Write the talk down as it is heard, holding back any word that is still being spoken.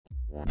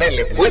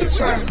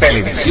Telefuerza,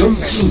 televisión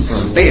sin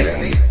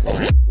fronteras.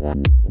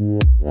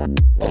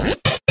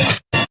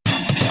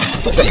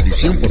 Tu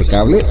televisión por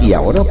cable y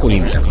ahora por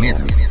internet.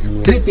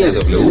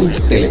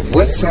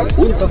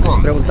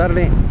 www.telefuerza.com.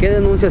 Preguntarle, ¿qué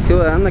denuncia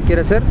ciudadana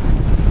quiere hacer?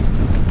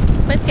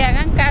 Pues que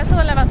hagan caso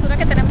de la basura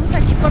que tenemos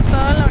aquí por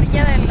toda la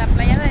orilla de la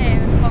playa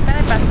de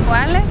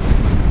Pascuales,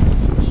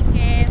 y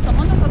que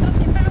somos nosotros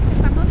siempre los que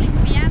estamos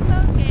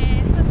limpiando,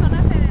 que esto es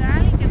zona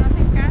federal y que no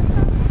hacen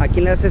caso. ¿A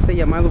quién le hace este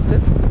llamado usted?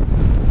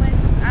 Pues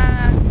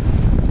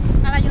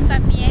al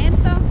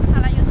ayuntamiento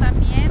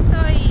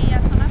y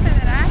a zona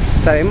federal.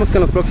 Sabemos que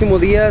en los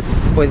próximos días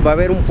pues va a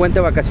haber un puente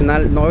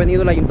vacacional. ¿No ha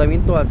venido el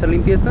ayuntamiento a hacer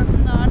limpieza?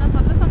 No,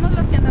 nosotros somos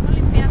los que andamos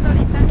limpiando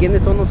ahorita.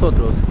 ¿Quiénes son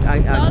nosotros?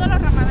 Todos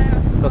los ramaderos.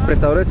 ¿Los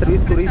prestadores de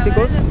servicios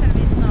turísticos? No,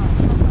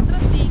 nosotros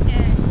sí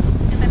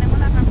que tenemos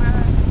las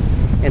ramadas.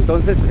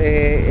 Entonces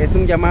es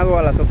un llamado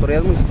a las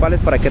autoridades municipales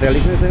para que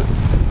realicen ese.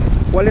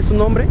 ¿Cuál es su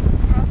nombre?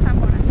 Rosa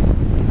Mora.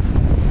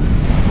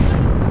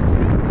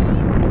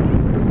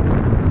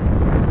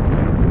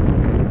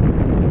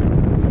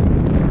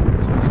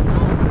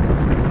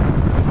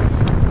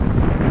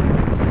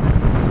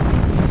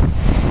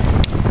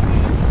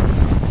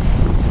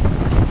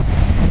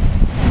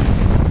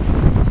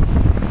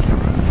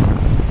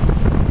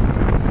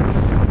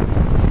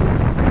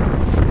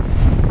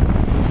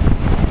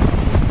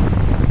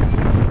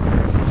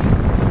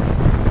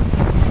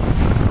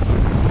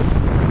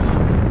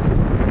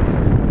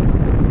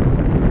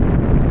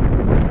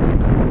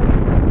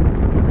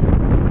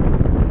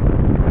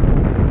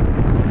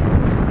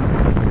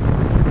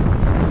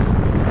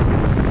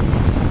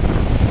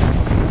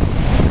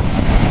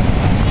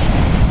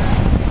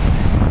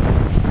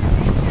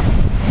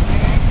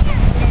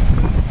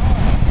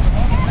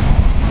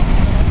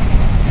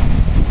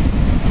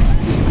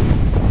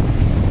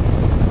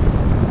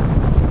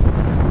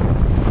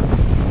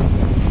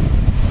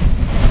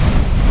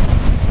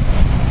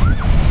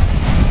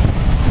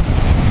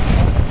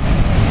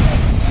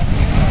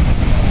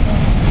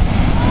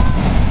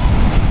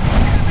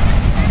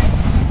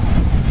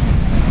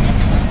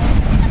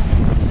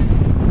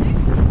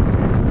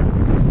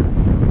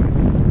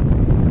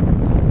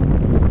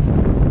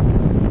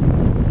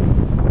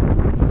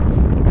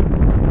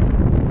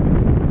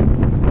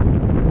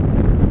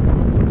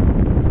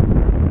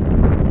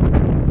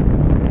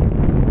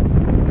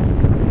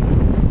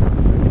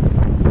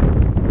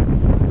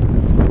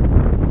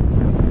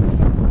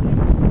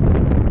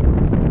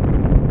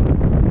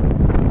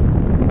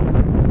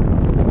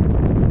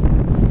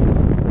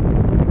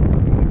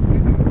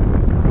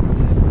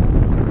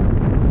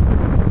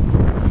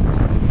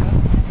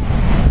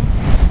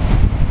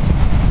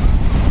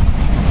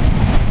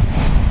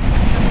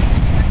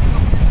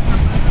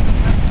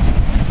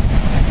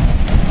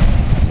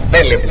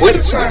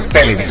 Telefuerza,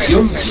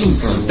 televisión sin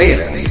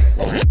fronteras.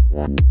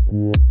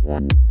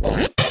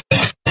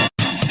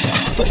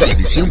 Tu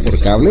televisión por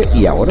cable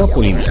y ahora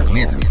por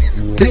internet.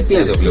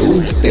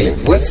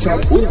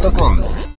 www.telefuerza.com.